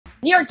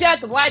New York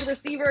Jets wide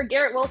receiver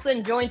Garrett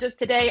Wilson joins us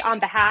today on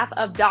behalf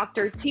of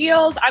Dr.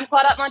 Teals. I'm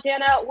Claudette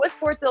Montana with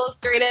Sports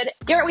Illustrated.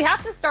 Garrett, we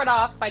have to start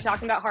off by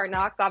talking about Hard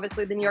Knocks.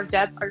 Obviously, the New York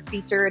Jets are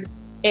featured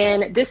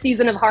in this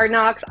season of Hard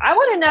Knocks. I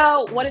want to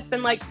know what it's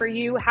been like for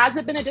you. Has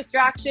it been a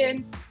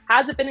distraction?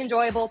 Has it been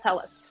enjoyable? Tell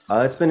us.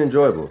 It's been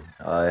enjoyable.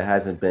 It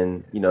hasn't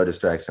been, a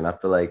distraction. I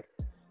feel like,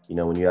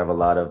 when you have a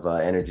lot of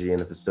energy in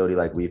the facility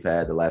like we've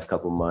had the last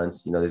couple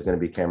months, there's going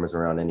to be cameras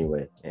around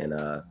anyway. And,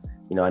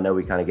 I know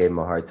we kind of gave them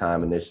a hard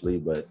time initially,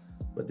 but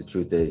the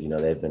truth is,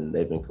 they've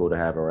been cool to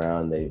have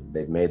around.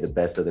 They've made the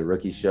best of the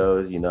rookie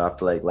shows. I feel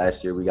like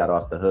last year we got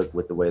off the hook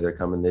with the way they're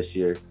coming this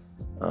year.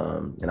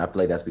 And I feel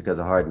like that's because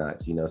of Hard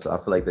Knocks, so I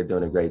feel like they're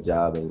doing a great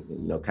job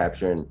in,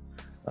 capturing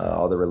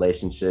all the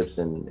relationships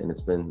and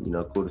it's been,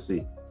 cool to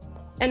see.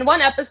 In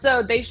one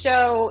episode, they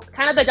show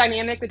kind of the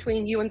dynamic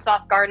between you and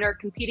Sauce Gardner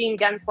competing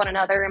against one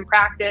another in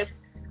practice.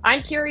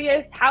 I'm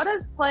curious, how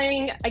does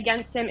playing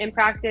against him in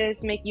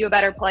practice make you a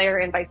better player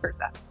and vice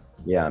versa?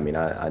 Yeah,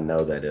 I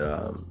know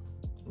that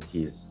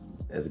he's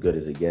as good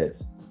as it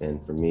gets.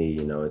 And for me,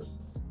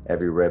 it's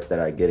every rep that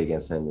I get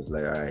against him is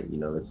like, all right,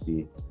 let's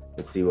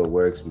see what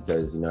works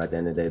because, at the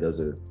end of the day, those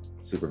are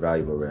super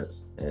valuable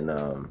reps. And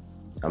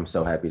I'm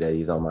so happy that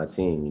he's on my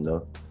team,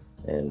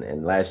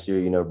 And last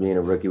year, being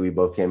a rookie, we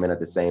both came in at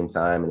the same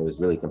time and it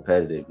was really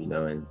competitive,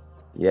 and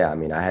yeah,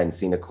 I hadn't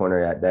seen a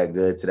corner that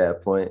good to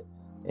that point.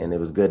 And it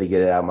was good to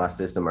get it out of my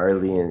system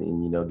early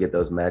and get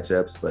those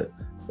matchups. But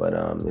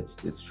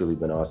it's truly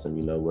been awesome,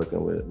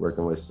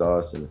 working with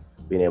Sauce and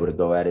being able to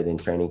go at it in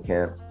training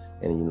camp.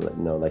 And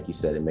like you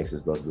said, it makes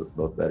us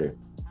both better.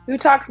 Who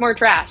talks more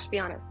trash? Be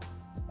honest.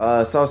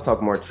 Sauce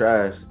talk more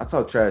trash. I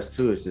talk trash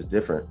too. It's just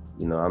different.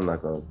 I'm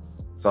not gonna.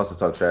 Sauce will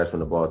talk trash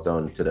when the ball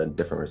thrown to the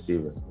different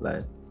receiver.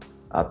 Like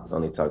I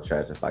only talk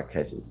trash if I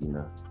catch it.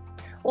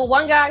 Well,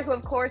 one guy who,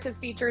 of course, is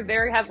featured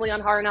very heavily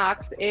on Hard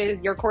Knocks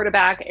is your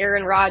quarterback,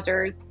 Aaron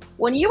Rodgers.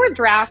 When you were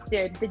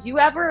drafted, did you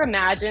ever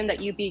imagine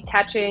that you'd be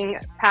catching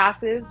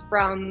passes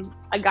from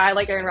a guy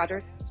like Aaron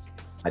Rodgers?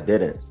 I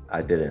didn't.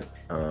 I've been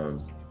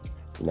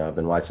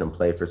watching him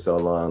play for so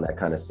long. That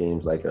kind of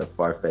seems like a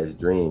far-fetched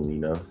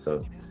dream,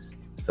 So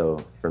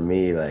for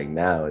me, like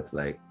now, it's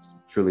like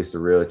truly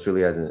surreal. It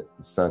truly hasn't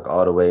sunk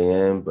all the way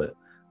in, but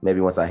maybe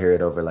once I hear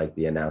it over like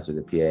the announcer,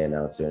 the PA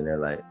announcer, and they're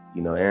like,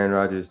 Aaron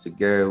Rodgers to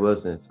Garrett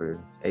Wilson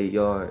for 8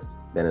 yards,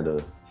 then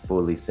it'll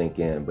fully sink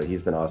in. But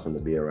he's been awesome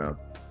to be around.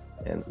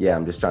 And yeah,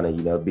 I'm just trying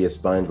to, be a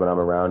sponge when I'm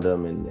around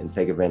him and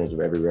take advantage of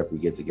every rep we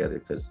get together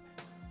because,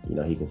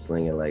 he can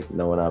sling it like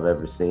no one I've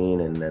ever seen.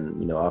 And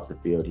then, off the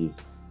field,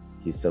 he's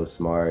so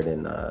smart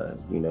and,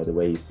 the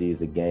way he sees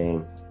the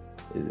game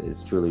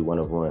is truly one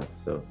of one.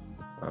 So,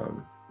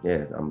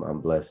 yeah,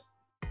 I'm blessed.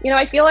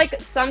 I feel like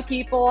some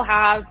people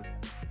have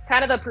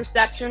kind of the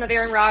perception of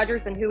Aaron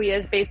Rodgers and who he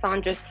is based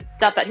on just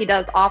stuff that he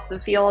does off the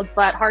field,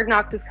 but Hard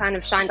Knocks has kind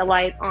of shined a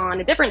light on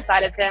a different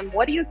side of him.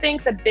 What do you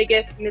think the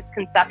biggest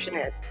misconception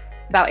is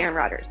about Aaron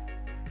Rodgers?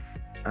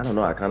 I don't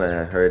know. I kind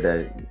of heard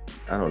that.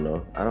 I don't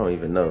know. I don't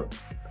even know.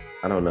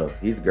 I don't know.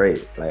 He's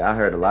great. Like I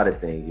heard a lot of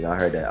things. I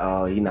heard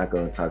that, he's not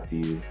going to talk to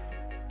you,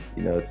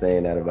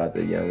 saying that about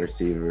the young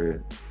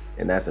receiver.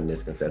 And that's a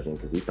misconception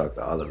because he talks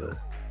to all of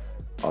us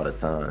all the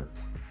time.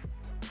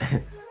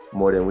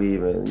 More than we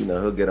even,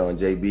 he'll get on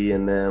JB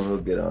and them, he'll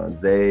get on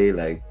Zay,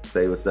 like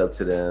say what's up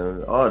to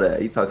them, all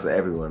that. He talks to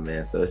everyone,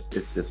 man. So it's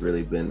just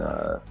really been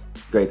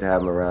great to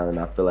have him around. And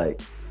I feel like,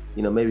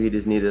 maybe he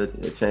just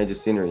needed a change of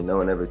scenery. No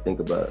one ever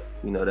think about,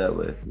 that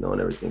way. No one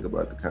ever think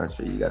about the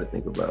contract. You got to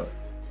think about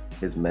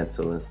his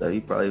mental and stuff. He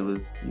probably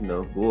was,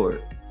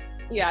 bored.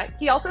 Yeah,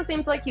 he also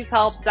seems like he's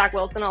helped Zach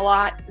Wilson a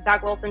lot.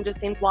 Zach Wilson just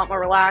seems a lot more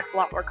relaxed, a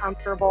lot more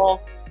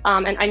comfortable.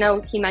 And I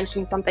know he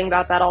mentioned something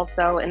about that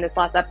also in this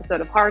last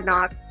episode of Hard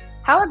Knocks.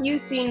 How have you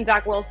seen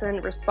Zach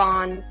Wilson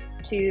respond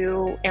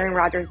to Aaron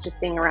Rodgers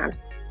just being around?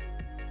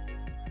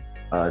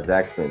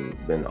 Zach's been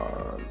going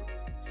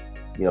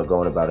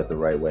about it the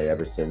right way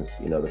ever since,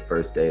 the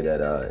first day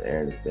that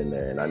Aaron has been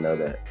there. And I know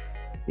that,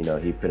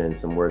 he put in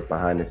some work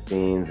behind the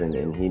scenes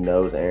and he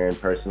knows Aaron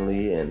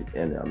personally. And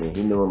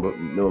he knew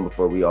him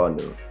before we all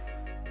knew him.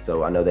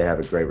 So I know they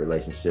have a great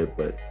relationship,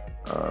 but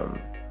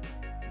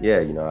yeah,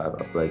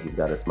 I feel like he's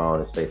got a smile on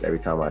his face every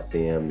time I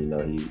see him.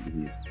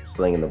 He's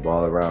slinging the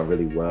ball around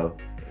really well,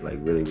 like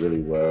really,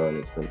 really well. And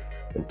it's been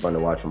fun to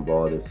watch him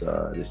ball this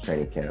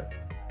training camp.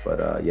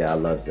 But yeah, I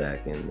love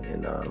Zach,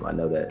 and I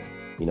know that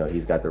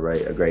he's got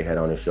a great head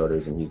on his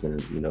shoulders, and he's been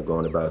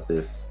going about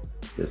this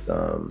new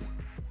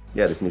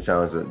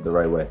challenge the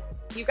right way.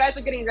 You guys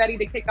are getting ready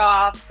to kick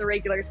off the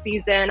regular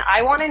season.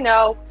 I want to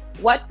know,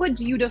 what would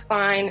you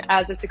define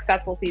as a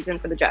successful season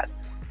for the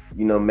Jets?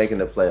 Making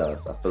the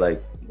playoffs. I feel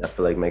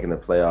like making the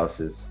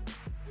playoffs is,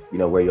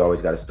 where you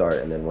always got to start.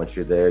 And then once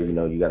you're there,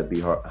 you got to be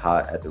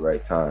hot at the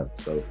right time.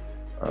 So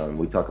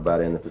we talk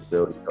about it in the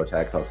facility. Coach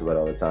Hack talks about it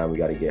all the time. We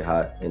got to get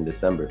hot in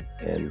December.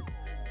 And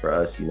for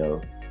us,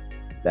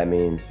 that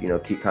means,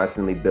 keep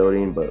constantly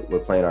building, but we're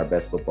playing our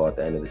best football at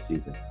the end of the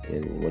season.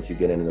 And once you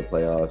get into the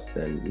playoffs,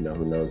 then,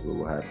 who knows what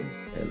will happen.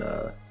 And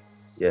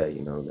yeah,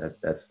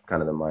 that's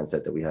kind of the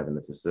mindset that we have in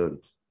the facility.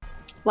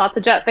 Lots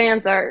of Jet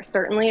fans are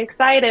certainly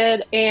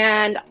excited.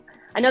 And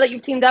I know that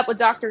you've teamed up with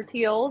Dr.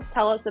 Teals.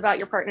 Tell us about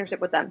your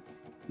partnership with them.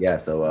 Yeah,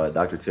 so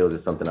Dr. Teals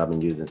is something I've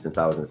been using since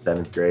I was in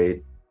seventh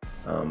grade.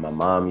 My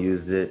mom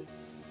used it,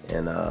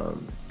 and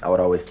I would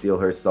always steal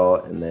her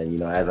salt. And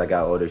then, as I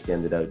got older, she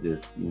ended up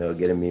just,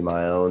 getting me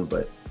my own.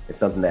 But it's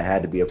something that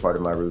had to be a part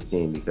of my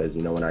routine because,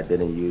 when I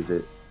didn't use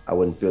it, I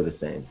wouldn't feel the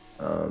same.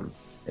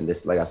 And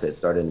this, like I said,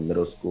 started in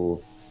middle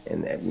school.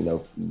 And,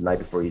 the night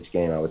before each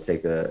game, I would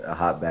take a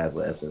hot bath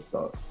with Epsom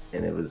salt.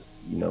 And it was,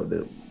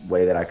 the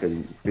way that I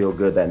could feel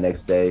good that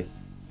next day.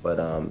 But,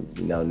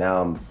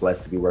 now I'm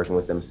blessed to be working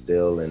with them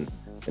still. And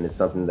it's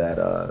something that,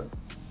 I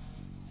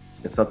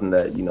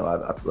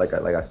feel like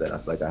I said, I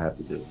feel like I have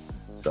to do.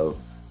 So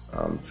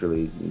I'm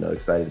truly,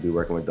 excited to be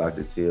working with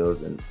Dr.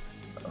 Teals. And,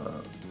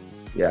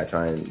 I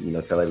try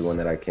and, tell everyone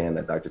that I can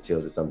that Dr.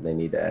 Teals is something they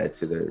need to add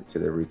to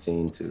their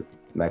routine to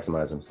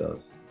maximize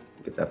themselves,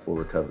 get that full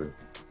recovery.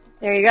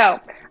 There you go.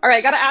 All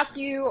right, got to ask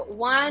you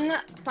one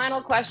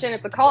final question.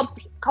 It's a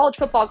college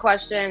football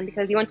question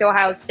because you went to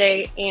Ohio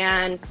State,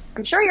 and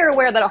I'm sure you're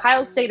aware that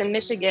Ohio State and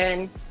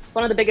Michigan is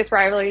one of the biggest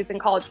rivalries in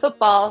college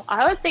football.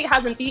 Ohio State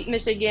hasn't beat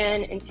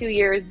Michigan in 2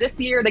 years. This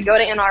year, they go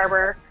to Ann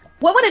Arbor.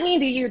 What would it mean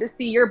to you to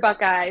see your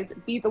Buckeyes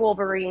beat the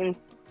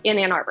Wolverines in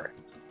Ann Arbor?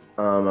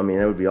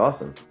 It would be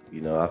awesome.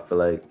 I feel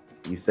like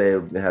you say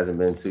it hasn't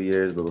been 2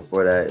 years, but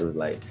before that, it was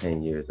like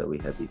 10 years that we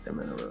had beat them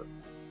in a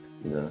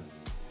row.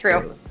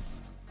 True. So,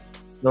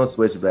 it's going to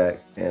switch back,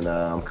 and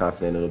I'm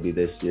confident it'll be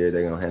this year.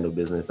 They're going to handle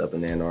business up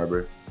in Ann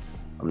Arbor.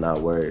 I'm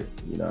not worried.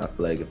 I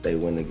feel like if they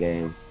win the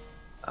game,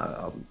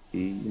 I'll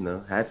be,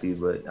 happy,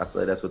 but I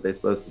feel like that's what they're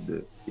supposed to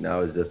do. I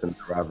was just in the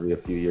rivalry a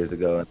few years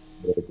ago and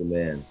with the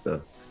man.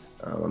 So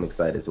I'm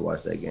excited to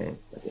watch that game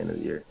at the end of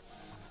the year.